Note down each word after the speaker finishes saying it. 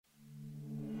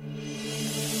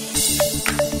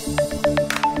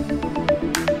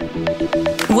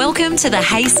Welcome to the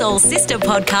Hey Soul Sister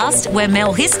podcast, where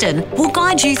Mel Histon will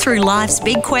guide you through life's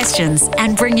big questions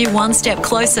and bring you one step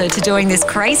closer to doing this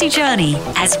crazy journey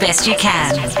as best you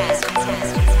can.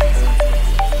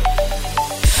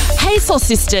 Hey Soul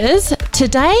Sisters,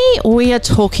 today we are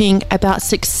talking about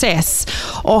success,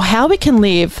 or how we can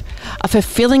live a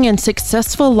fulfilling and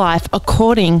successful life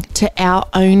according to our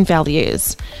own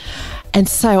values. And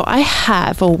so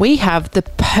we have the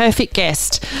perfect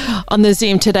guest on the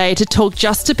Zoom today to talk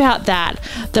just about that,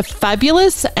 the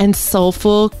fabulous and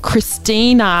soulful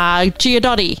Christina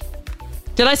Giudotti.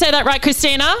 Did I say that right,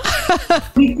 Christina?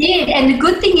 We did. And the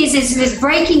good thing is there's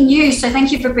breaking news. So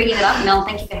thank you for bringing it up, Mel.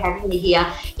 Thank you for having me here.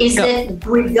 That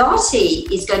Guidotti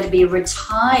is going to be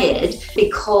retired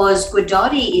because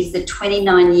Guidotti is the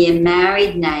 29-year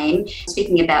married name.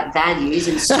 Speaking about values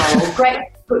and soul, great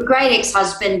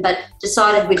ex-husband, but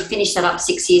decided we'd finish that up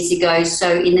 6 years ago. So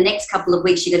in the next couple of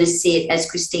weeks, you're going to see it as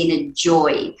Christina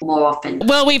Joy more often.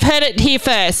 Well, we've heard it here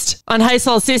first on Hey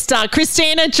Soul Sister.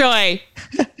 Christina Joy.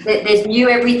 There's new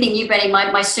everything, new branding.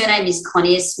 My surname is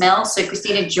Connies Mel, so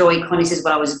Christina Joy Connies is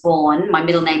what I was born. My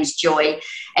middle name's Joy,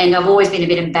 and I've always been a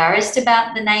bit embarrassed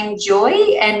about the name Joy.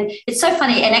 And it's so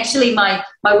funny. And actually, my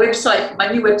website, my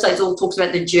new website, all talks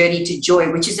about the journey to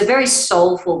joy, which is a very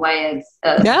soulful way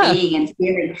of being and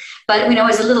feeling. But when I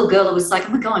was a little girl, it was like,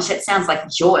 oh my gosh, that sounds like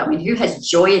joy. I mean, who has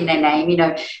joy in their name, you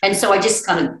know? And so I just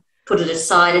kind of put it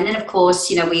aside. And then, of course,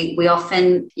 you know, we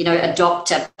often, you know,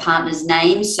 adopt a partner's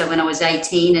name. So when I was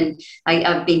 18, and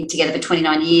I've been together for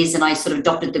 29 years, and I sort of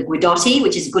adopted the Guidotti,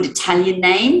 which is a good Italian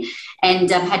name,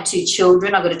 and had two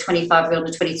children. I've got a 25-year-old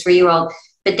and a 23-year-old.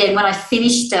 But then when I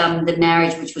finished the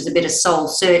marriage, which was a bit of soul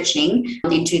searching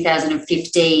in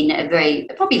 2015,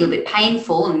 probably a little bit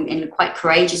painful and quite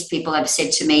courageous, people have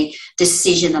said to me,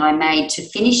 decision that I made to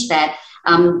finish that,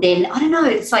 then I don't know,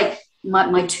 it's like,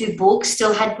 my two books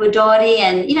still had Guidotti,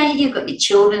 and, you know, you've got your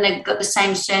children, they've got the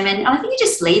same surname, and I think you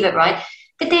just leave it, right?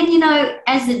 But then, you know,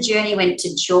 as the journey went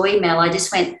to joy, Mel, I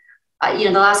just went, you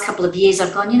know, the last couple of years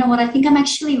I've gone, you know what, I think I'm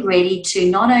actually ready to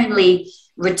not only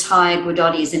retire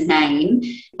Guidotti as a name,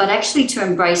 but actually to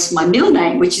embrace my middle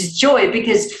name, which is Joy,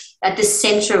 because at the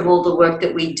centre of all the work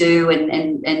that we do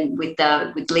and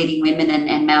with leading women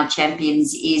and male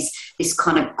champions is this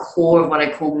kind of core of what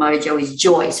I call mojo is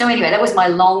joy. So anyway, that was my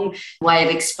long way of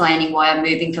explaining why I'm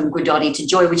moving from Guidotti to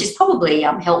Joy, which is probably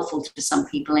helpful to some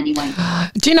people anyway.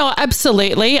 Do you know,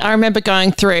 absolutely. I remember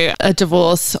going through a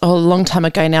divorce a long time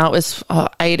ago now. It was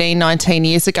 18, 19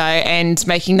 years ago, and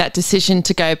making that decision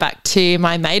to go back to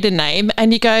my maiden name.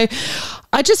 And you go,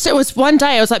 it was one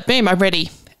day I was like, boom, I'm ready.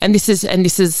 And this is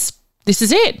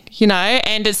it, you know,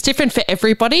 and it's different for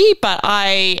everybody, but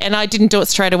I didn't do it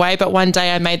straight away, but one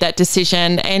day I made that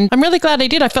decision, and I'm really glad I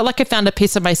did. I felt like I found a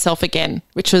piece of myself again,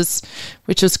 which was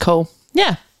cool.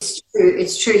 Yeah.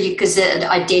 It's true, because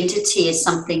identity is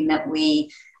something that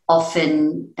we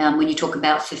often, when you talk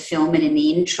about fulfillment in the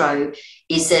intro,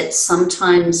 is that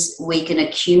sometimes we can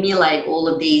accumulate all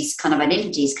of these kind of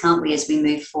identities, can't we, as we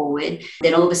move forward?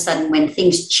 Then all of a sudden when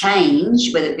things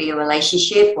change, whether it be a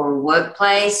relationship or a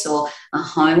workplace or a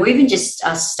home, or even just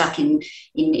us stuck in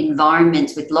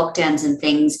environments with lockdowns and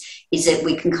things, is that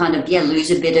we can kind of,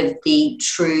 lose a bit of the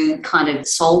true kind of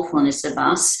soulfulness of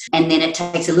us. And then it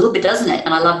takes a little bit, doesn't it?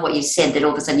 And I love what you said, that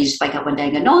all of a sudden you just wake up one day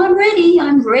and go, no, I'm ready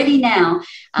now.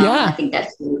 I think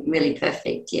that's really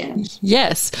perfect, yeah.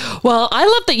 Yes. Well, I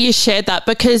love that you shared that,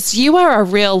 because you are a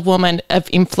real woman of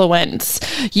influence.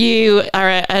 You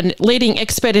are a leading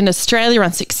expert in Australia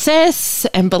on success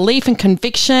and belief and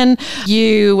conviction.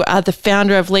 You are the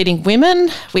founder of Leading Women,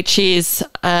 which is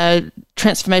a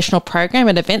transformational program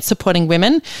and event supporting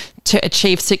women to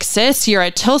achieve success. You're a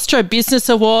Telstra Business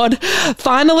Award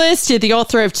finalist. You're the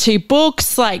author of 2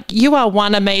 books. Like, you are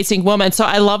one amazing woman. So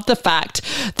I love the fact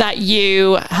that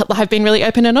you have been really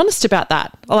open and honest about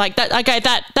that. Like that, okay,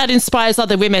 that inspires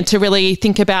other women to really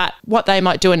think about what they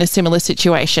might do in a similar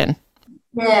situation.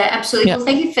 Yeah, absolutely. Yeah. Well,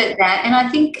 thank you for that. And I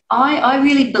think I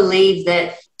really believe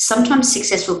that sometimes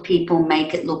successful people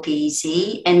make it look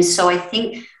easy. And so I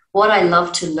think what I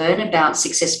love to learn about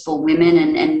successful women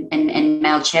and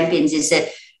male champions is that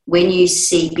when you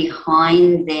see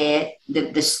behind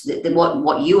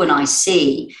what you and I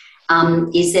see,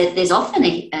 is that there's often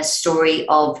a story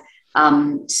of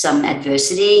some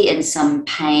adversity and some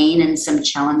pain and some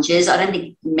challenges. I don't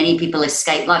think many people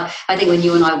escape life. I think when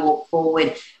you and I walk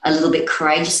forward a little bit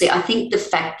courageously, I think the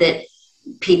fact that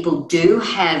people do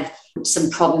have some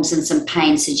problems and some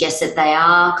pain suggests that they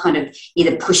are kind of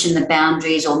either pushing the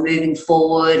boundaries or moving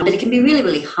forward. But it can be really,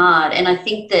 really hard. And I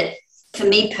think that for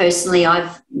me personally,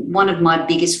 one of my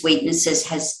biggest weaknesses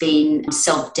has been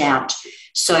self-doubt.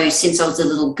 So since I was a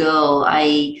little girl,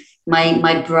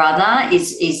 my brother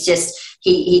is just,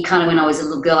 he kind of, when I was a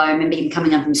little girl, I remember him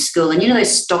coming home from school, and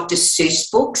those Dr. Seuss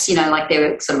books, like they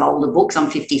were sort of older books. I'm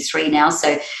 53 now,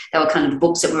 so they were kind of the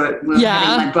books that were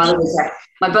having.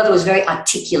 My brother was very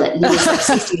articulate, and he was like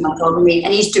 60 months old, and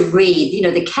he used to read.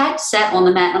 The cat sat on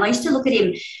the mat, and I used to look at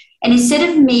him, and instead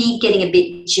of me getting a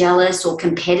bit jealous or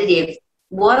competitive,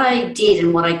 what I did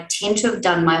and what I tend to have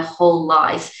done my whole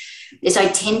life is I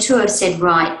tend to have said,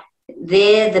 right,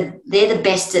 they're the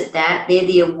best at that, they're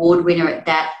the award winner at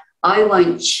that. I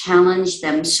won't challenge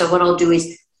them. So what I'll do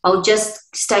is I'll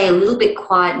just stay a little bit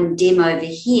quiet and dim over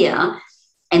here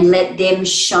and let them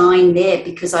shine there,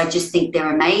 because I just think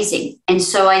they're amazing. And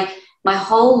so my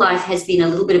whole life has been a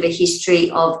little bit of a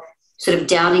history of sort of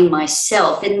doubting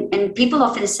myself. And people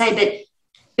often say,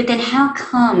 but then how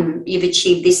come you've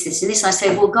achieved this, this, and this? And I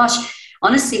say, well, gosh,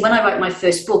 honestly, when I wrote my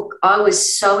first book, I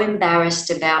was so embarrassed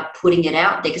about putting it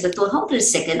out there, because I thought, hold it a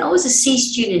second, I was a C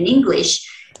student in English,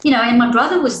 and my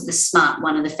brother was the smart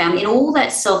one of the family, and all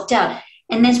that self-doubt.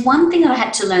 And there's one thing that I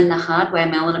had to learn the hard way,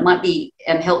 Mel, and it might be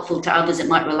helpful to others that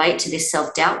might relate to this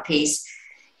self-doubt piece,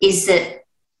 is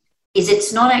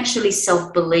it's not actually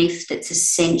self-belief that's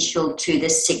essential to the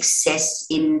success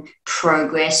in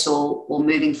progress or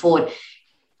moving forward.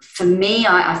 For me,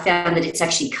 I found that it's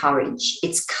actually courage.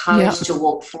 It's courage to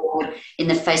walk forward in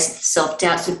the face of the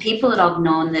self-doubt. So people that I've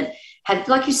known that have,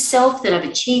 like yourself, that have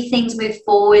achieved things, move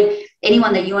forward,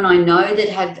 anyone that you and I know that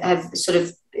have sort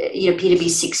of, appear to be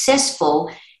successful,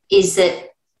 is that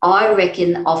I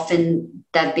reckon often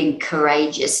they've been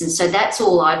courageous. And so that's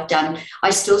all I've done.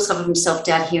 I still suffer from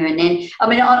self-doubt here and then. I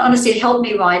mean, honestly, it helped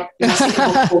me write my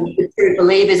second book called The True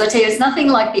Believers. I tell you, it's nothing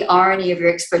like the irony of your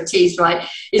expertise, right?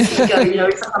 Is to go,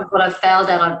 sometimes what I've failed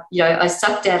at, I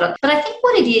sucked at. But I think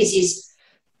what it is,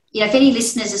 if any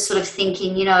listeners are sort of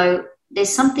thinking, there's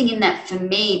something in that for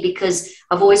me, because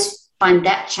I've always find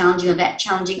that challenging or that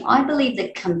challenging. I believe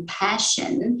that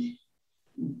compassion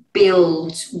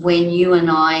builds when you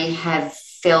and I have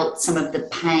felt some of the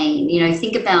pain.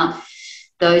 Think about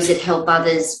those that help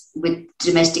others with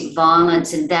domestic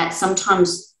violence, and that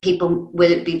sometimes people,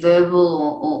 whether it be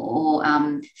verbal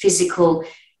or physical,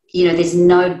 there's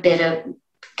no better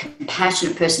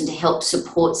compassionate person to help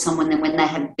support someone than when they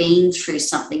have been through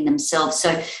something themselves.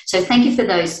 So thank you for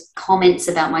those comments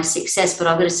about my success. But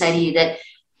I've got to say to you that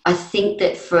I think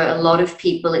that for a lot of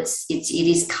people, it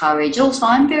is courage. Also,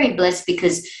 I'm very blessed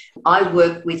because I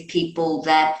work with people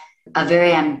that are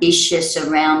very ambitious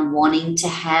around wanting to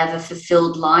have a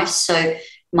fulfilled life. So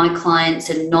my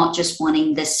clients are not just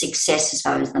wanting the success as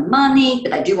far as the money,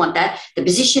 but they do want that, the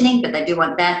positioning, but they do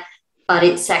want that. But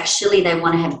it's actually they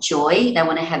want to have joy, they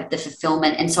want to have the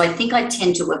fulfillment. And so I think I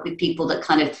tend to work with people that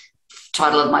kind of,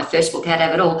 title of my first book, How to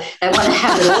Have It All, they want to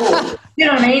have it all. You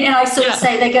know what I mean? And I sort of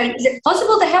say, they go, is it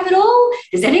possible to have it all?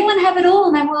 Does anyone have it all?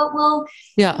 And they go, well,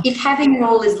 if having it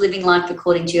all is living life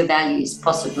according to your values,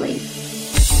 possibly.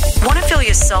 Want to fill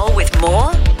your soul with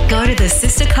more? Go to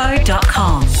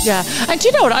thesistercode.com. Yeah. And do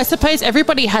you know what? I suppose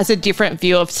everybody has a different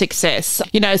view of success.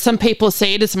 Some people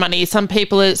see it as money. Some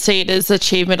people see it as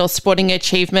achievement or sporting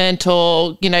achievement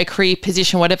or, career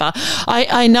position, whatever.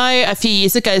 I know a few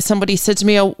years ago, somebody said to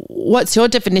me, oh, what's your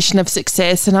definition of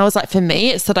success? And I was like, for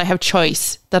me, it's that I have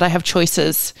choice, that I have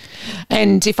choices.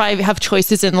 And if I have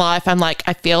choices in life,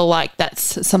 I feel like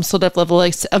that's some sort of level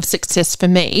of success for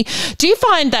me. Do you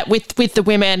find that with the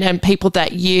women and people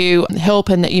that you help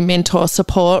and that you mentor,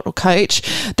 support or coach,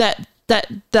 that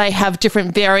they have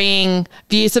different varying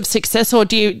views of success, or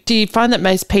do you find that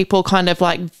most people kind of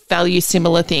value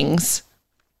similar things?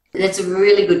 That's a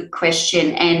really good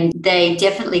question, and they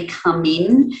definitely come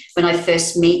in when I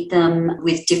first meet them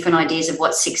with different ideas of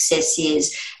what success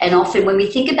is. And often when we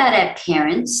think about our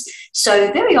parents,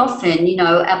 so very often,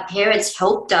 our parents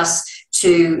helped us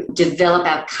to develop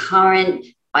our current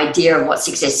idea of what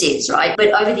success is, right? But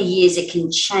over the years, it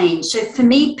can change. So for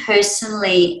me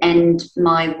personally, and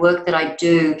my work that I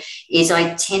do, is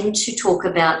I tend to talk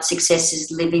about success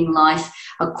as living life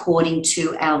according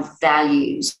to our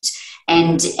values.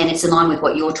 And it's in line with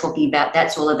what you're talking about.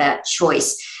 That's all about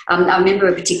choice. I remember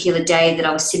a particular day that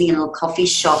I was sitting in a little coffee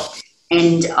shop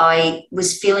and I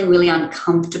was feeling really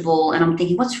uncomfortable. And I'm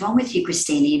thinking, what's wrong with you,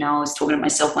 Christina? I was talking to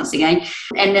myself once again.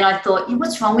 And then I thought,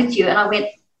 what's wrong with you? And I went,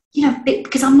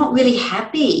 because I'm not really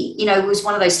happy. It was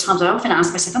one of those times I often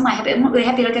ask myself, am I happy? I'm not really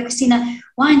happy. And I go, Christina,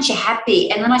 why aren't you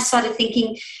happy? And then I started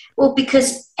thinking, well,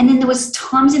 because, and then there was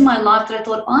times in my life that I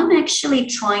thought, I'm actually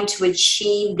trying to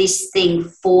achieve this thing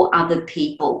for other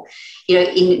people. You know,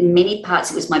 in many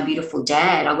parts, it was my beautiful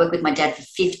dad. I worked with my dad for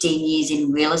 15 years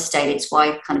in real estate. It's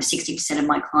why kind of 60% of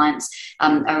my clients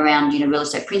are around, you know, real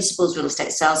estate principals, real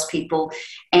estate salespeople.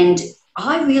 And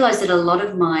I realized that a lot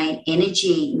of my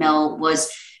energy, Mel,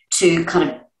 was to kind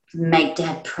of make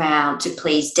dad proud, to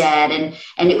please dad.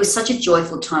 And it was such a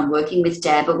joyful time working with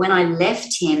dad. But when I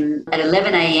left him at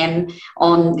 11 a.m.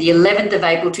 on the 11th of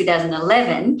April,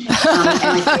 2011, and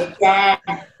I said, Dad,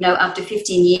 you know, after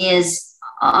 15 years,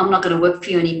 I'm not going to work for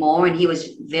you anymore. And he was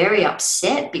very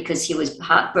upset because he was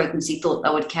heartbroken because he thought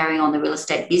I would carry on the real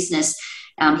estate business.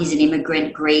 He's an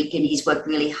immigrant Greek and he's worked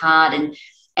really hard.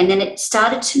 And then it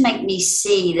started to make me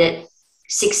see that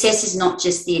success is not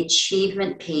just the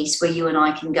achievement piece where you and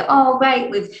I can go, oh,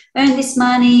 great, we've earned this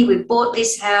money, we've bought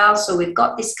this house, or we've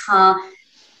got this car,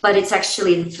 but it's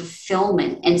actually the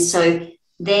fulfillment. And so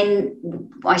then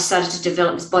I started to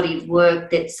develop this body of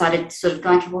work that started sort of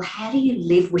going, well, how do you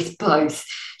live with both?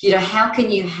 You know, how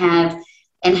can you have,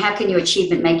 and how can your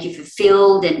achievement make you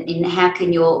fulfilled, and how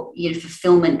can your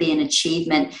fulfillment be an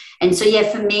achievement? And so, yeah,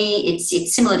 for me,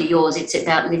 it's similar to yours. It's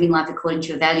about living life according to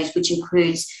your values, which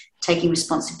includes taking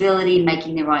responsibility,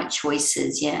 making the right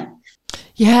choices. Yeah.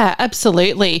 Yeah,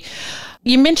 absolutely.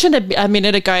 You mentioned a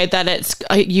minute ago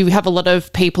that you have a lot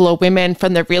of people or women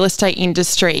from the real estate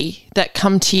industry that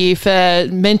come to you for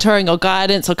mentoring or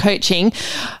guidance or coaching.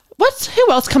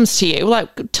 Who else comes to you?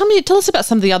 Like, tell us about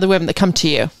some of the other women that come to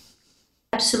you.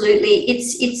 Absolutely.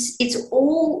 It's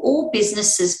all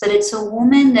businesses, but it's a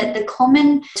woman that the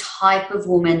common type of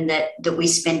woman that we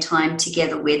spend time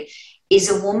together with is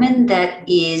a woman that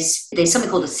there's something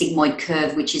called a sigmoid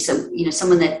curve, which is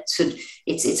someone that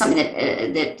it's something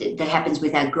that happens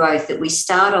with our growth, that we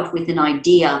start off with an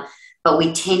idea, but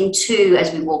we tend to,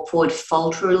 as we walk forward,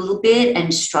 falter a little bit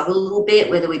and struggle a little bit,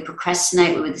 whether we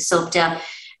procrastinate with the self-doubt.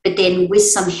 But then with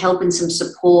some help and some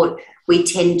support, we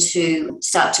tend to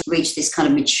start to reach this kind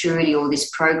of maturity or this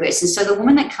progress. And so the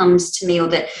woman that comes to me, or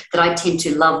that I tend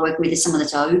to love working with, is someone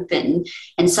that's open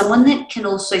and someone that can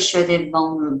also show their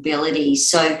vulnerability.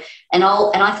 So, and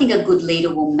I think a good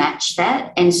leader will match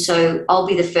that. And so I'll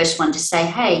be the first one to say,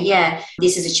 hey, yeah,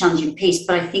 this is a challenging piece,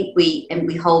 but I think we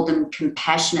hold them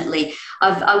compassionately.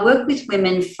 I work with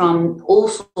women from all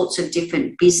sorts of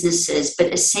different businesses,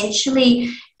 but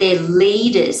essentially they're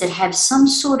leaders that have some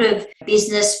sort of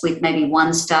business with maybe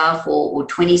one staff or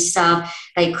 20 staff.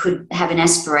 They could have an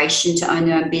aspiration to own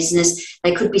their own business.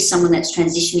 They could be someone that's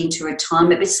transitioning to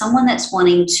retirement, but someone that's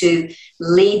wanting to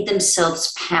lead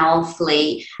themselves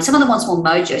powerfully. Someone that wants more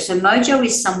mojo. So mojo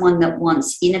is someone that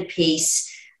wants inner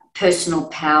peace, personal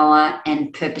power,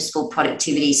 and purposeful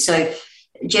productivity. So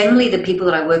generally the people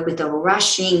that I work with are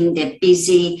rushing, they're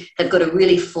busy, they've got a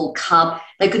really full cup.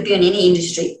 They could be in any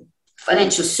industry,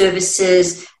 financial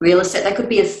services, real estate. They could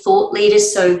be a thought leader.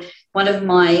 So one of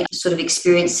my sort of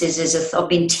experiences is I've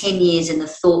been 10 years in the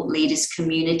Thought Leaders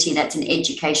Community. That's an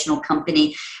educational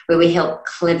company where we help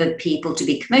clever people to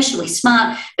be commercially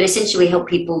smart, but essentially help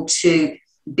people to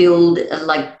build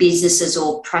like businesses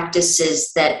or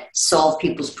practices that solve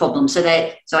people's problems.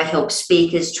 So I help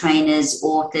speakers, trainers,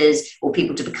 authors, or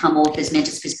people to become authors,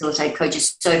 mentors, facilitate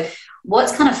coaches. So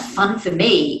what's kind of fun for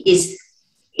me is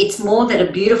it's more that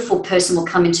a beautiful person will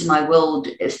come into my world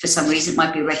for some reason. It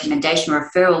might be a recommendation or a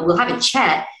referral. We'll have a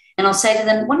chat and I'll say to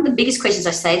them, one of the biggest questions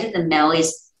I say to them, Mel,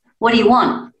 is, what do you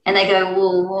want? And they go,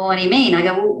 well, what do you mean? I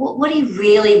go, well, what do you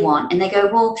really want? And they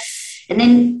go, well, and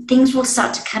then things will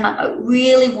start to come up. I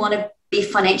really want to be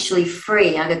financially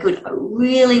free. I go, good. I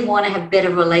really want to have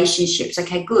better relationships.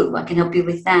 Okay, good. Well, I can help you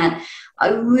with that. I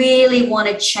really want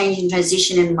to change and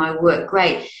transition in my work.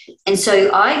 Great. And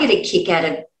so I get a kick out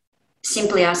of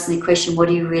simply asking the question, what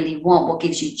do you really want? What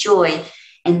gives you joy?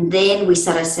 And then we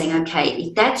started saying, okay,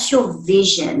 if that's your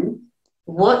vision,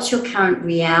 what's your current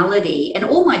reality? And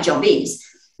all my job is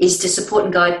to support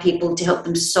and guide people to help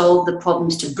them solve the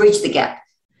problems, to bridge the gap.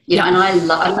 You know, and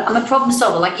I'm a problem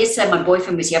solver. Like yesterday, my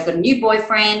boyfriend was here. I've got a new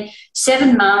boyfriend,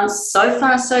 7 months, so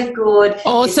far so good.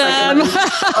 Awesome.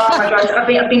 Oh my gosh,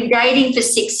 I've been dating for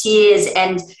 6 years,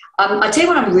 and I tell you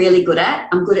what I'm really good at.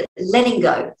 I'm good at letting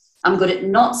go. I'm good at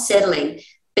not settling.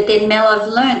 But then, Mel, I've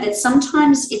learned that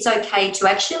sometimes it's okay to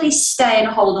actually stay and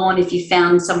hold on if you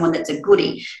found someone that's a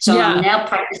goodie. So yeah. I'm now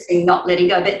practicing not letting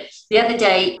go. But the other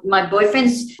day, my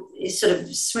boyfriend's sort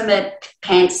of swimmer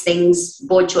pants things,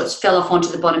 board shorts, fell off onto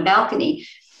the bottom balcony.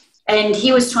 And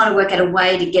he was trying to work out a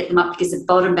way to get them up because the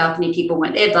bottom balcony people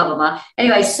weren't there, blah, blah, blah.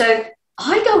 Anyway, so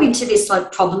I go into this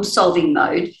like problem-solving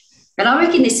mode. And I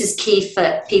reckon this is key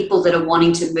for people that are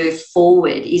wanting to move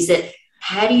forward, is that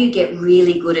how do you get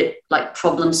really good at like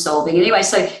problem solving? Anyway,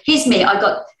 so here's me. I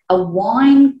got a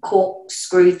wine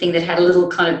corkscrew thing that had a little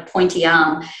kind of pointy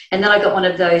arm. And then I got one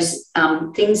of those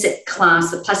things that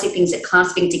the plastic things that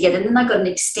clasping together. And then I got an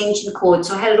extension cord.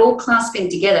 So I had it all clasping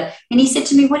together. And he said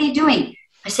to me, "What are you doing?"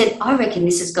 I said, "I reckon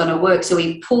this is going to work." So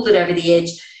he pulled it over the edge,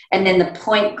 and then the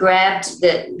point grabbed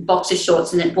the boxer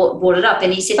shorts and it brought it up.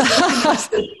 And he said,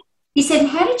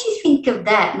 "How did you think of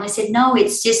that?" And I said, "No,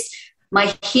 it's just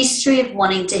my history of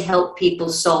wanting to help people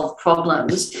solve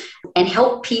problems and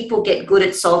help people get good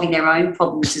at solving their own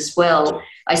problems as well."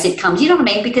 I said, "Come," you know what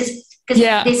I mean? Because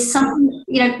there's something,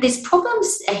 there's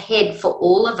problems ahead for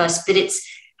all of us, but it's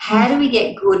how do we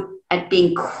get good at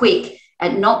being quick,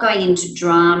 at not going into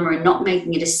drama and not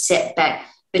making it a setback,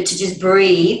 but to just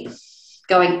breathe,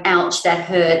 going, ouch, that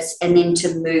hurts, and then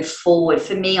to move forward.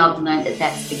 For me, I've learned that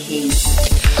that's the key.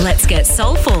 Let's get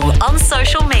soulful on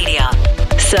social media.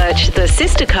 Search the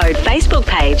Sister Code Facebook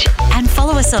page and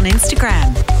follow us on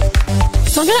Instagram.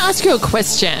 So I'm going to ask you a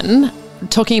question,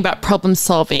 talking about problem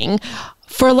solving.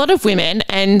 For a lot of women,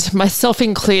 and myself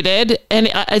included,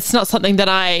 and it's not something that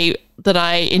I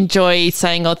enjoy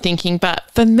saying or thinking, but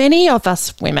for many of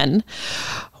us women,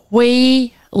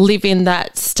 we live in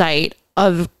that state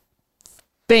of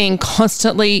being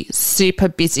constantly super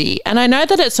busy. And I know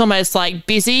that it's almost like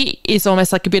busy is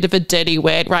almost like a bit of a dirty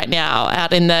word right now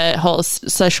out in the whole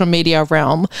social media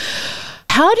realm.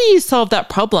 How do you solve that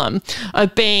problem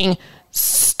of being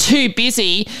too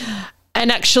busy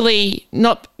and actually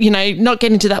not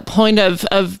getting to that point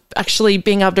of actually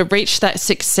being able to reach that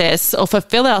success or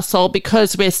fulfill our soul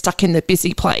because we're stuck in the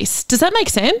busy place? Does that make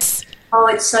sense? Oh,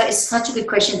 it's such a good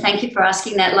question. Thank you for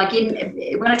asking that. Like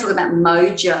when I talk about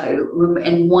mojo,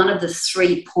 and one of the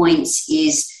 3 points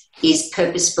is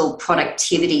purposeful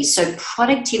productivity. So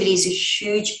productivity is a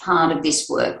huge part of this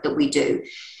work that we do.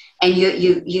 And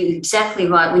you're exactly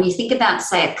right. When you think about,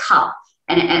 say, a cup,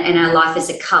 and our life as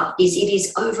a cup, it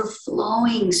is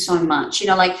overflowing so much,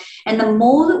 and the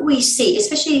more that we see,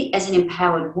 especially as an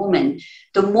empowered woman,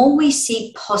 the more we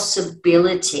see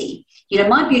possibility.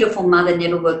 My beautiful mother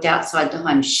never worked outside the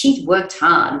home. She worked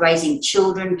hard, raising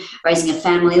children, raising a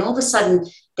family. All of a sudden,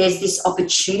 there's this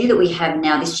opportunity that we have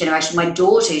now, this generation. My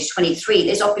daughter is 23.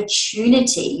 There's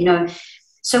opportunity,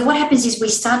 So what happens is we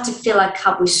start to fill our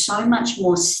cup with so much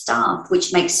more stuff,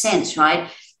 which makes sense, right?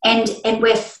 And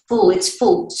we're full. It's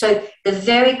full. So the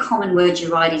very common word,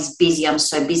 you're right, is busy. I'm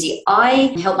so busy.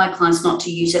 I help my clients not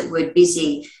to use that word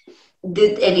busy.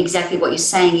 And exactly what you're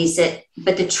saying is that,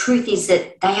 but the truth is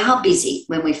that they are busy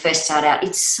when we first start out.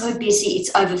 It's so busy,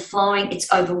 it's overflowing,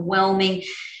 it's overwhelming.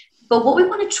 But what we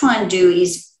want to try and do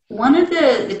is one of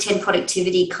the 10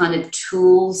 productivity kind of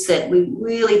tools that we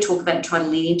really talk about and try to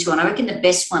lean into, and I reckon the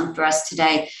best one for us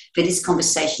today for this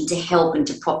conversation to help and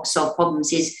to solve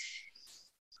problems is,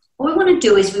 what we want to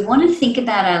do is we want to think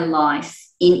about our life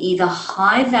in either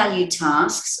high-value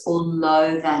tasks or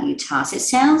low-value tasks. It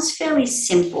sounds fairly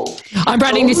simple. I'm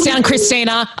writing this down,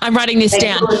 Christina. I'm writing this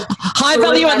down. Good. High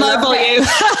value and low value.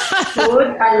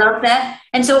 Good. I love that.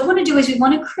 And so what we want to do is we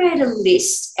want to create a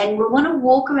list, and we want to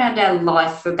walk around our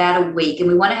life for about a week, and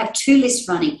we want to have 2 lists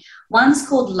running. One's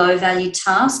called low-value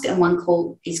task and one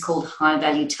is called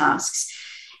high-value tasks.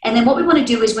 And then what we want to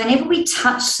do is whenever we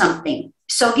touch something,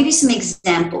 so I'll give you some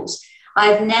examples.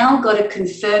 I've now got to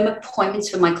confirm appointments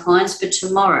for my clients for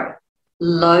tomorrow.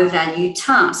 Low-value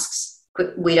tasks.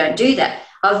 We don't do that.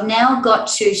 I've now got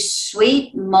to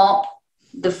sweep, mop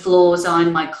the floors,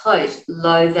 iron my clothes.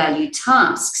 Low-value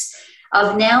tasks.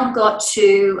 I've now got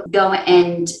to go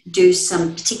and do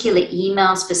some particular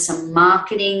emails for some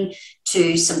marketing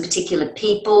to some particular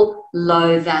people.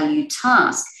 Low-value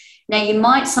tasks.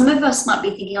 Now, some of us might be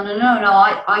thinking, oh, no,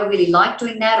 I really like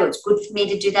doing that, or it's good for me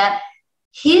to do that.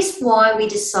 Here's why we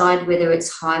decide whether it's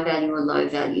high value or low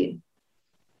value.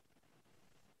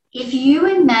 If you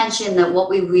imagine that what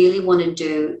we really want to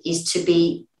do is to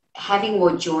be having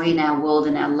more joy in our world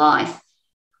and our life,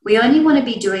 we only want to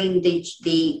be doing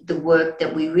the work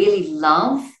that we really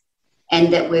love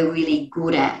and that we're really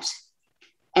good at.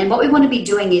 And what we want to be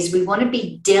doing is we want to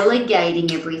be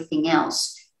delegating everything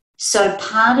else. So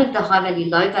part of the high-value,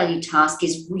 low-value task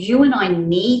is you and I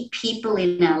need people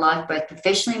in our life, both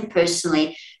professionally and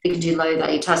personally, that can do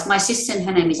low-value tasks. My assistant,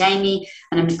 her name is Amy,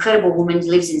 and an incredible woman,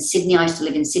 lives in Sydney. I used to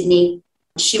live in Sydney.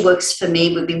 She works for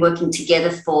me. We've been working together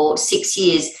for 6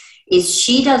 years.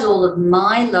 She does all of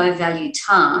my low-value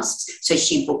tasks. So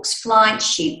she books flights,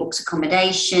 she books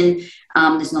accommodation,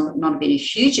 There's not been a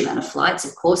huge amount of flights,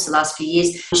 of course, the last few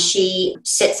years. She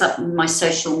sets up my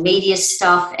social media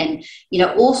stuff and,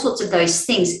 all sorts of those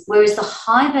things. Whereas the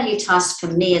high value task for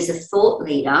me as a thought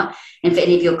leader, and for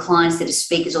any of your clients that are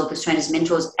speakers, authors, trainers,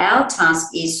 mentors, our task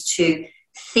is to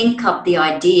think up the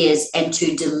ideas and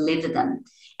to deliver them,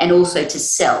 and also to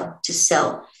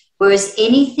sell. Whereas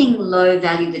anything low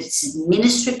value that's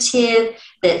administrative,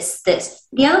 that's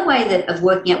the other way of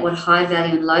working out what high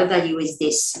value and low value is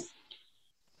this.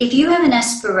 If you have an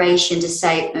aspiration to,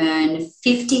 say, earn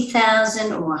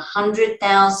 $50,000 or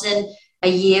 $100,000 a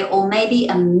year, or maybe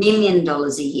 $1 million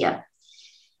a year,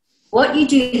 what you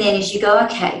do then is you go,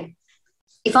 okay,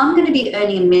 if I'm going to be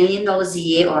earning $1 million a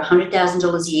year or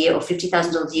 $100,000 a year or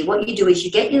 $50,000 a year, what you do is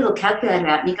you get your little calculator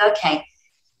out and you go, okay,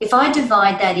 if I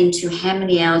divide that into how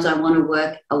many hours I want to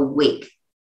work a week,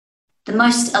 the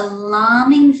most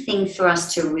alarming thing for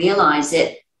us to realize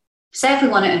it, say if we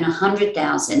want to earn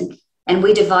 $100,000 and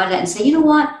we divide that and say, you know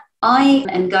what, I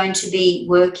am going to be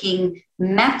working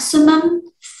maximum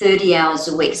 30 hours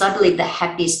a week, because I believe the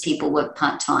happiest people work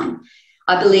part-time.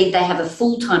 I believe they have a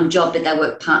full-time job, but they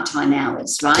work part-time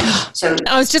hours, right? So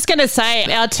I was just going to say,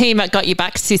 our team at Got Your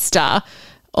Back Sister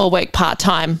all work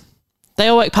part-time. They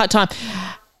all work part-time.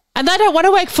 And they don't want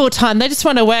to work full-time. They just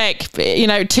want to work,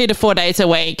 2 to 4 days a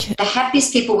week. The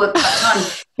happiest people work part-time.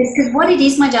 Because what it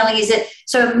is, my darling, is that,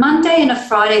 so a Monday and a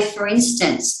Friday, for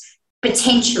instance,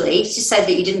 potentially, to say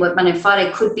that you didn't work Monday and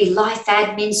Friday, could be life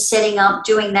admin, setting up,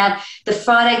 doing that. The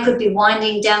Friday could be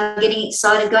winding down, getting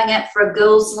excited, going out for a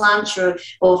girls' lunch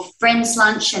or friends'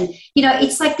 lunch. And,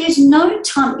 it's like there's no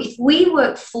time. If we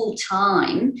work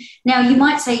full-time, now you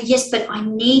might say, yes, but I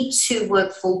need to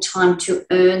work full-time to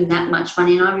earn that much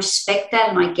money. And I respect that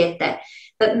and I get that.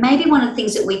 But maybe one of the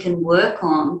things that we can work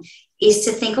on is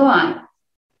to think, all right,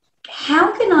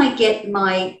 how can I get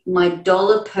my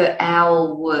dollar per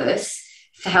hour worth,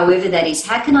 for however that is?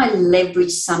 How can I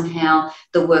leverage somehow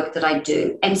the work that I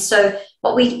do? And so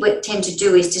what we tend to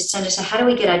do is just tend to say, how do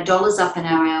we get our dollars up and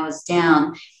our hours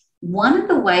down? One of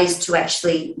the ways to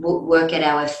actually work at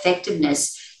our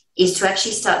effectiveness is to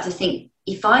actually start to think,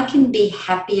 if I can be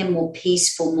happier, more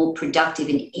peaceful, more productive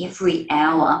in every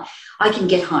hour, I can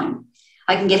get home.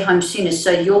 I can get home sooner.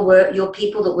 So your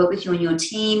people that work with you on your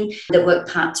team that work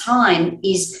part-time,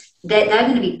 is that they're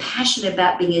going to be passionate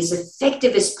about being as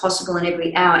effective as possible in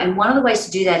every hour. And one of the ways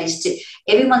to do that is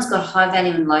everyone's got high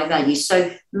value and low value.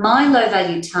 So my low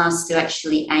value tasks are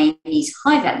actually Amy's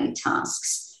high value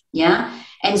tasks. Yeah.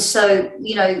 And so,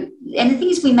 and the thing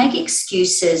is, we make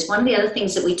excuses. One of the other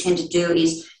things that we tend to do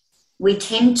is we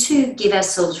tend to give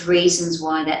ourselves reasons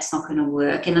why that's not going to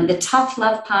work. And the tough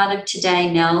love part of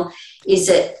today, Mel, is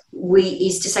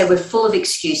to say we're full of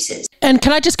excuses. And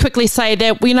can I just quickly say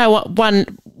that what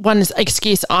one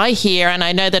excuse I hear, and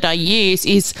I know that I use,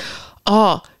 is,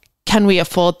 oh, can we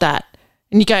afford that?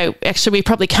 And you go, actually, we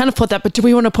probably can afford that, but do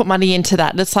we want to put money into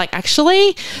that? And it's like,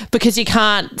 actually, because you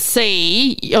can't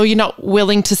see, or you're not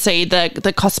willing to see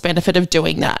the cost benefit of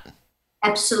doing that.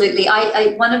 Absolutely.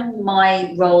 One of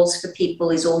my roles for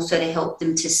people is also to help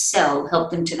them to sell,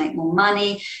 help them to make more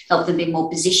money, help them be more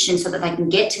positioned so that they can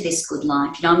get to this good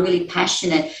life. I'm really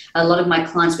passionate. A lot of my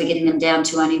clients, we're getting them down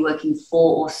to only working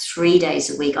 4 or 3 days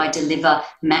a week. I deliver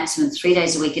maximum 3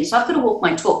 days a week. And so I've got to walk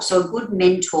my talk. So a good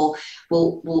mentor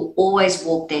will always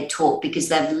walk their talk, because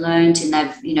they've learned and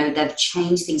they've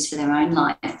changed things for their own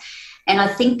life. And I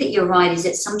think that you're right, is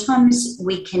that sometimes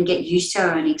we can get used to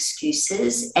our own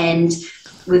excuses, and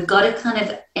we've got to kind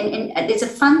of, and there's a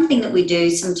fun thing that we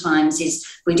do sometimes is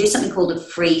we do something called a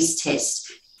freeze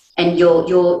test. And your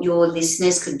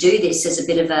listeners could do this as a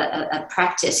bit of a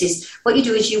practice. Is what you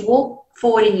do is you walk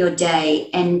forward in your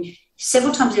day, and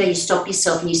several times a day you stop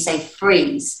yourself and you say,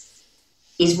 freeze.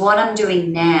 Is what I'm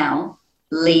doing now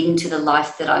leading to the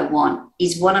life that I want?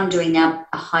 Is what I'm doing now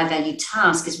a high value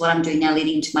task? Is what I'm doing now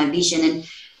leading to my vision? And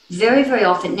very, very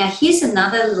often, now here's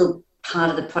another little part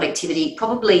of the productivity,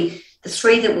 probably the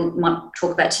 3 that we might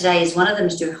talk about today is, one of them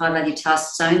is do high value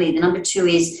tasks only. The number 2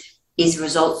 is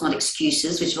results, not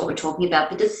excuses, which is what we're talking about.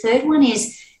 But the third one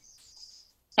is,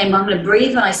 and I'm going to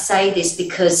breathe when I say this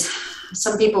because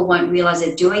some people won't realize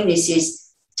they're doing this,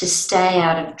 is to stay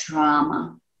out of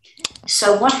drama.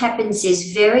 So what happens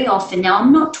is, very often, now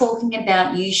I'm not talking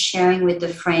about you sharing with a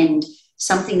friend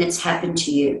something that's happened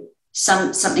to you,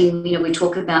 something, we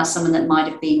talk about someone that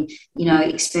might have been,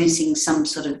 experiencing some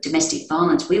sort of domestic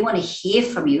violence. We want to hear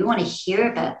from you. We want to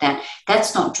hear about that.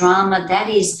 That's not drama. That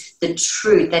is the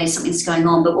truth. That is something that's going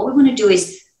on. But what we want to do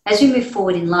is, as we move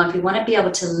forward in life, we want to be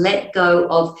able to let go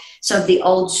of some of the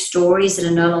old stories that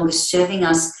are no longer serving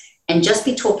us, and just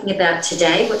be talking about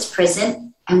today, what's present,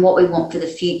 and what we want for the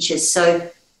future. So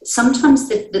sometimes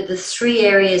the three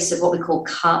areas of what we call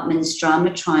Cartman's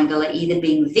drama triangle are either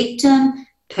being victim,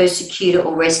 persecutor,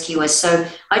 or rescuer. So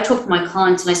I talk to my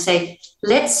clients and I say,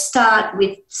 let's start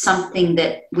with something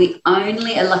that we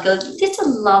only are it's a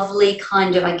lovely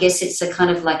kind of, I guess it's a kind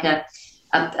of like a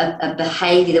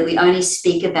behavior that we only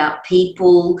speak about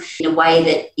people in a way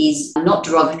that is not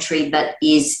derogatory but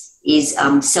is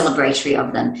celebratory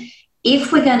of them.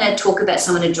 If we're going to talk about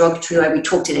someone in a derogatory way, we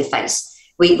talk to their face.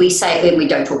 We say, when we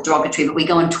don't talk derogatory, but we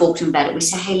go and talk to them about it. We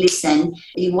say, hey, listen,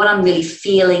 what I'm really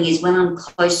feeling is when I'm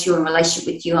close to you, in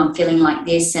relationship with you, I'm feeling like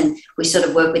this, and we sort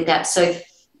of work with that. So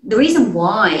the reason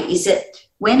why is that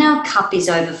when our cup is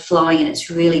overflowing and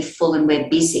it's really full and we're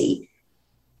busy,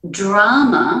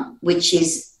 drama, which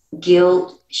is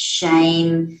guilt,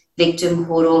 shame,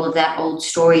 victimhood, all of that old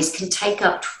stories, can take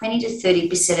up 20 to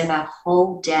 30% of our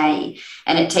whole day,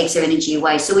 and it takes our energy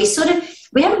away. So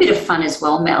we have a bit of fun as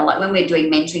well, Mel. Like when we're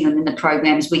doing mentoring and in the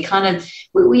programs, we kind of,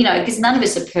 because none of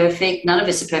us are perfect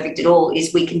at all,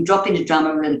 is we can drop into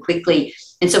drama really quickly.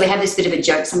 And so we have this bit of a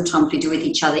joke sometimes we do with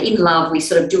each other. In love, we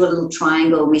sort of do a little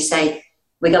triangle and we say,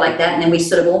 we go like that, and then we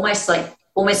sort of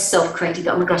almost self-correcting,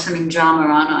 oh my gosh, I'm in drama,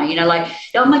 aren't I? Like,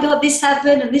 oh my God, this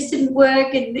happened and this didn't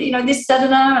work and, this,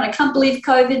 and I can't believe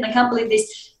COVID and I can't believe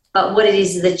this. But what it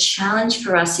is, the challenge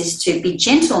for us is to be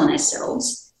gentle on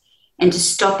ourselves and to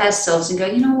stop ourselves and go,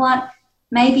 you know what,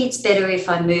 maybe it's better if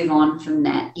I move on from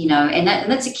that, and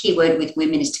that's a key word with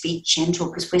women, is to be gentle,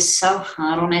 because we're so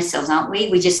hard on ourselves, aren't we?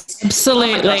 We just...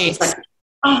 Absolutely. Oh my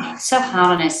gosh, it's so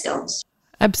hard on ourselves.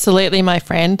 Absolutely, my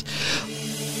friend.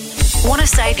 Want to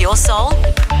save your soul?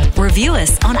 Review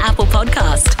us on Apple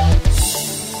Podcast.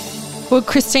 Well,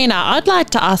 Christina, I'd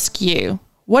like to ask you,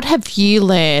 what have you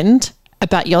learned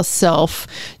about yourself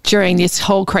during this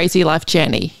whole crazy life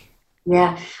journey?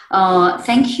 Yeah.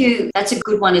 Thank you. That's a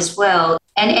good one as well.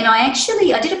 And I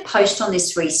did a post on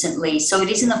this recently, so it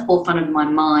is in the forefront of my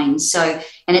mind. So,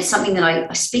 and it's something that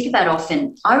I speak about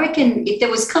often. I reckon if there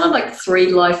was kind of like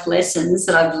 3 life lessons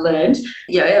that I've learned,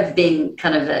 of being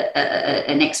kind of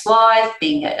an ex-wife,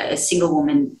 being a single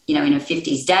woman, in her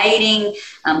 50s dating,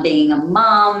 being a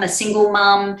mum, a single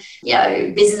mum,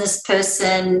 business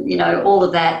person, all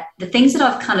of that. The things that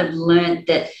I've kind of learned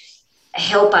that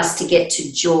help us to get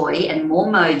to joy and more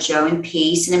mojo and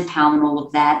peace and empowerment, all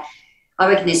of that. I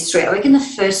reckon there's 3. I reckon the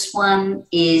first one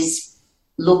is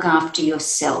look after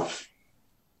yourself.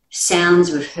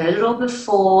 We've heard it all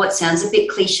before. It sounds a bit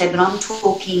cliche, but I'm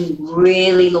talking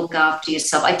really look after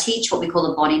yourself. I teach what we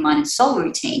call a body, mind and soul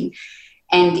routine.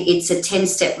 And it's a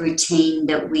 10-step routine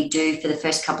that we do for the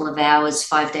first couple of hours,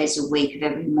 5 days a week of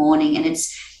every morning. And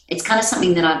it's kind of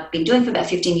something that I've been doing for about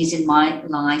 15 years in my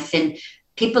life. And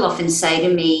people often say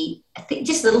to me, I think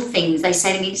just little things, they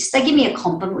say to me, they give me a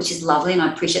compliment, which is lovely, and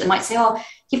I appreciate it. They might say, oh,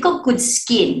 you've got good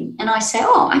skin. And I say,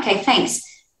 oh, okay, thanks.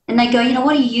 And they go,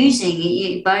 what are you using? Are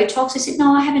you Botox? I said,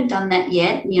 no, I haven't done that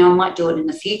yet. I might do it in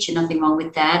the future, nothing wrong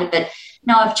with that. But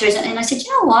no, I've chosen. And I said, you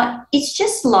know what? It's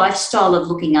just lifestyle of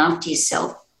looking after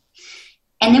yourself.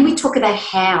 And then we talk about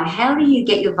how do you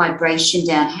get your vibration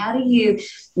down? How do you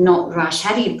not rush?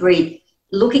 How do you breathe?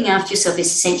 Looking after yourself is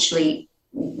essentially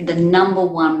the number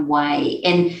one way.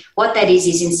 And what that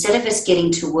is instead of us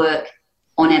getting to work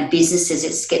on our businesses,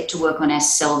 it's get to work on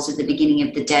ourselves at the beginning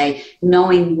of the day,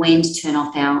 knowing when to turn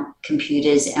off our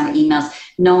computers, our emails,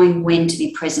 knowing when to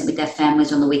be present with our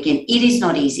families on the weekend. It is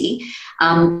not easy,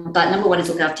 but number 1 is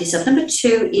look after yourself. Number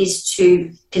 2 is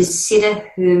to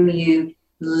consider whom you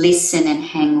listen and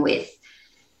hang with.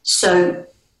 So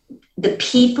the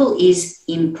people is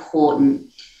important.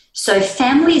 So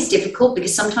family is difficult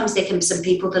because sometimes there can be some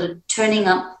people that are turning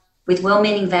up with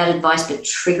well-meaning bad advice but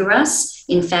trigger us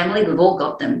in family. We've all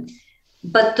got them.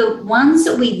 But the ones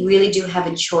that we really do have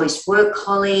a choice, work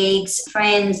colleagues,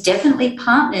 friends, definitely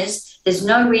partners, there's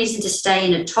no reason to stay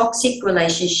in a toxic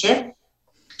relationship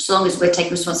so long as we're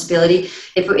taking responsibility.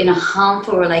 If we're in a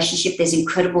harmful relationship, there's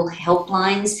incredible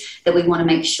helplines that we want to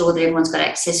make sure that everyone's got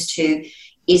access to,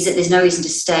 is that there's no reason to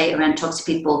stay around toxic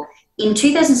people. In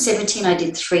 2017, I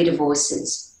did 3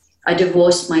 divorces. I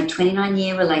divorced my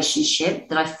 29-year relationship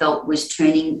that I felt was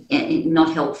turning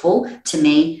not helpful to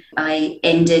me. I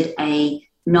ended a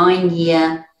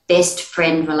 9-year best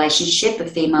friend relationship, a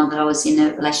female that I was in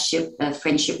a relationship, a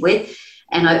friendship with.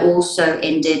 And I also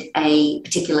ended a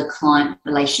particular client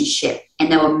relationship.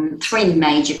 And there were 3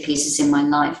 major pieces in my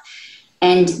life.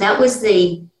 And that was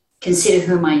the consider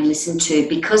whom I listen to,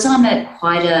 because I'm a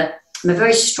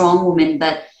very strong woman,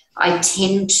 but I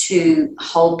tend to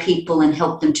hold people and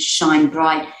help them to shine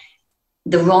bright.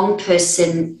 The wrong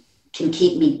person can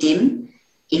keep me dim.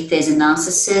 If there's a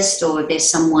narcissist or if there's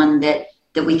someone that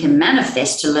that we can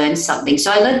manifest to learn something.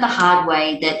 So I learned the hard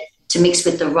way that to mix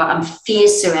with the right, I'm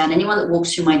fierce around anyone that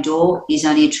walks through my door is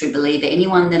only a true believer.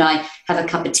 Anyone that I have a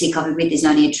cup of tea, coffee with is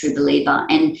only a true believer.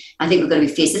 And I think we've got to be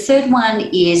fierce. The third one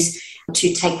is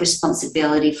to take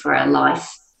responsibility for our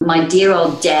life. My dear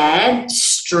old dad,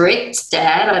 strict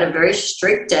dad, I had a very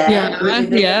strict dad.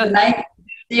 Yeah.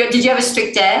 Did you have a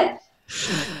strict dad?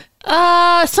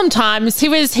 Sometimes he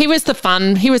was the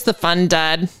fun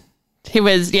dad. He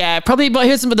was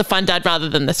the fun dad rather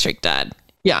than the strict dad.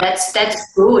 Yeah, that's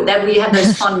good. That we have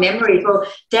those fond memories. Well,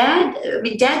 Dad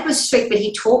was strict, but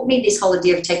he taught me this whole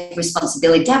idea of taking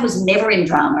responsibility. Dad was never in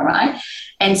drama, right?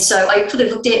 And so I could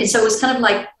have looked at it, and so it was kind of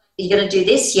like, "Are you going to do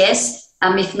this? Yes.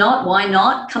 If not, why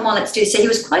not? Come on, let's do it." So he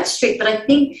was quite strict, but I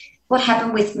think what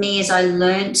happened with me is I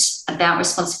learned about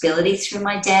responsibility through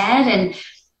my dad, and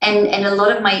a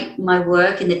lot of my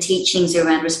work and the teachings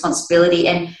around responsibility,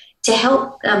 and to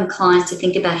help clients to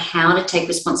think about how to take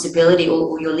responsibility,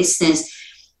 or your listeners.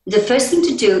 The first thing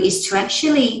to do is to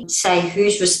actually say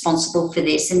who's responsible for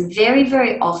this. And very,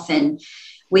 very often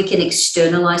we can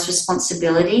externalize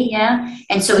responsibility, yeah?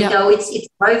 And so we go, it's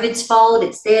COVID's fault,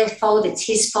 it's their fault, it's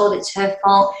his fault, it's her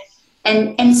fault.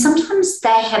 And sometimes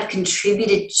they have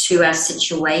contributed to our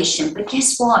situation. But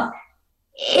guess what?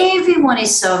 Everyone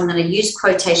is so, I'm going to use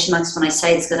quotation marks when I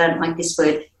say this because I don't like this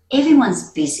word,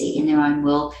 everyone's busy in their own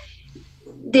world.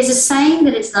 There's a saying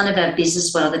that it's none of our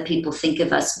business what other people think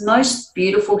of us. Most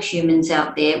beautiful humans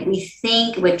out there, we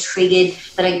think we're triggered.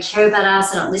 They don't care about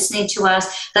us. They're not listening to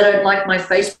us. They don't like my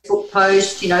Facebook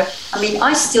post.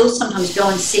 I still sometimes go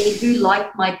and see who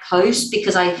liked my post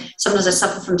because sometimes I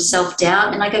suffer from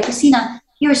self-doubt. And I go, Christina,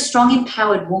 you're a strong,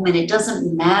 empowered woman. It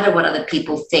doesn't matter what other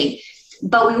people think.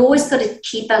 But we've always got to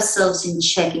keep ourselves in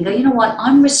check and go, you know what?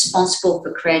 I'm responsible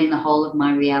for creating the whole of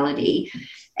my reality.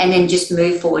 And then just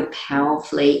move forward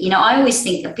powerfully. I always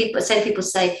think that people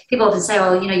often say,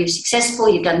 oh, you're successful,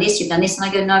 you've done this. And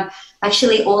I go, no,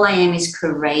 actually all I am is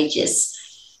courageous.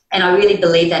 And I really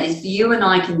believe that if you and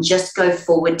I can just go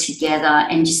forward together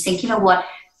and just think, you know what,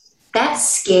 that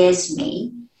scares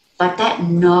me. Like that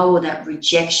no, or that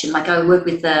rejection. Like I work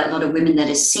with a lot of women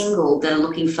that are single, that are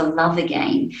looking for love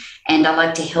again. And I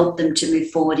like to help them to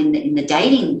move forward in the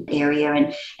dating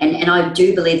area. And I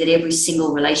do believe that every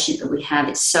single relationship that we have,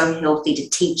 it's so healthy to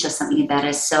teach us something about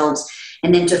ourselves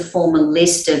and then to form a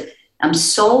list of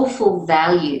soulful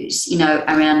values,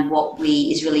 around what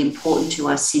is really important to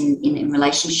us in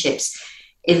relationships.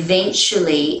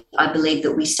 Eventually, I believe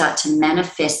that we start to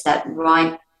manifest that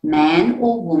right man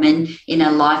or woman in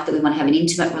our life that we want to have an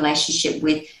intimate relationship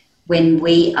with when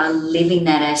we are living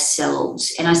that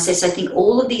ourselves. And so I think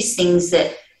all of these things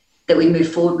that we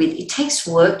move forward with, it takes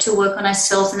work to work on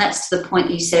ourselves. And that's to the point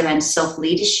that you said around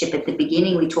self-leadership at the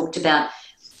beginning. We talked about,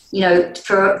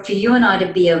 for you and I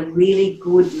to be a really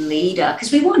good leader,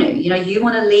 because we want to, you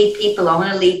want to lead people, I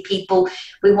want to lead people,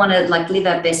 we want to live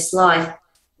our best life.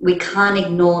 We can't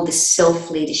ignore the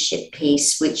self-leadership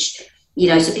piece, which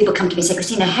so people come to me and say,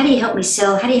 Christina, how do you help me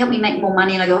sell? How do you help me make more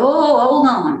money? And I go, hold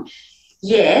on.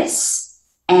 Yes.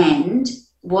 And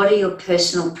what are your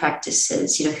personal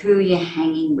practices? Who are you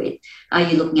hanging with? Are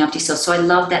you looking after yourself? So I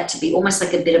love that to be almost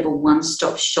like a bit of a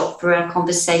one-stop shop for our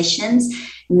conversations,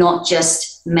 not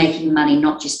just making money,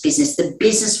 not just business. The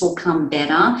business will come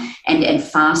better and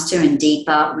faster and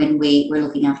deeper when we're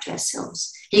looking after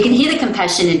ourselves. You can hear the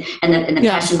compassion and the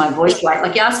passion in my voice, right?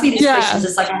 Like you ask me these questions,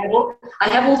 it's like I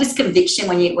have all this conviction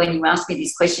when you ask me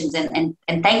these questions, and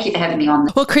thank you for having me on.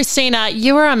 Well, Christina,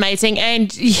 you are amazing,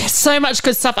 and so much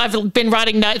good stuff. I've been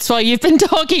writing notes while you've been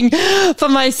talking for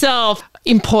myself.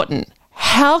 Important.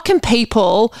 How can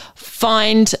people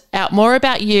find out more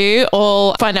about you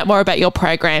or find out more about your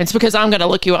programs? Because I'm going to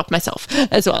look you up myself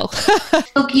as well.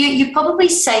 Look, you're probably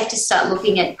safe to start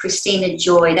looking at Christina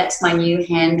Joy. That's my new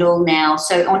handle now.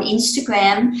 So on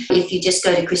Instagram, if you just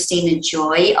go to Christina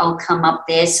Joy, I'll come up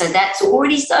there. So that's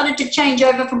already started to change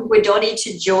over from Guidotti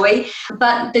to Joy.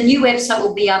 But the new website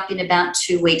will be up in about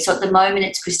 2 weeks. So at the moment,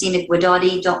 it's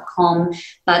ChristinaGuidotti.com.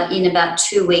 But in about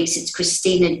 2 weeks, it's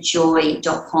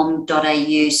ChristinaJoy.com.au.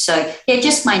 So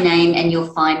just my name and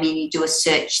you'll find me and you do a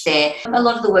search there. A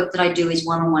lot of the work that I do is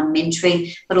one-on-one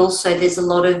mentoring, but also there's a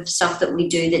lot of stuff that we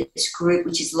do that's group,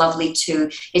 which is lovely too.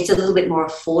 It's a little bit more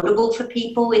affordable for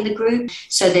people in the group,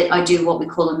 so that I do what we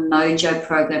call a Mojo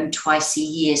program twice a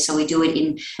year. So we do it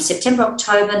in September,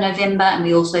 October, November, and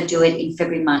we also do it in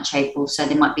February, March, April. So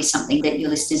there might be something that your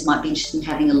listeners might be interested in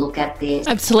having a look at there.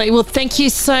 Absolutely. Well, thank you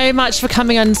so much for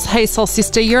coming on Hey Soul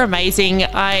Sister. You're amazing.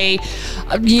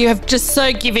 You have just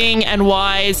so giving and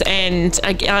wise, and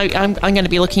I'm going to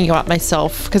be looking you up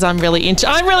myself because I'm really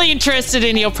interested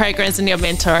in your programs and your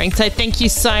mentoring. So thank you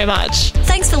so much.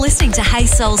 Thanks for listening to Hey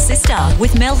Soul Sister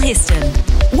with Mel Histon.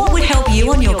 What would help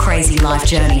you on your crazy life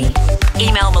journey?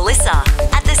 Email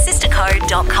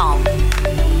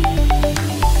Melissa@thesistercode.com.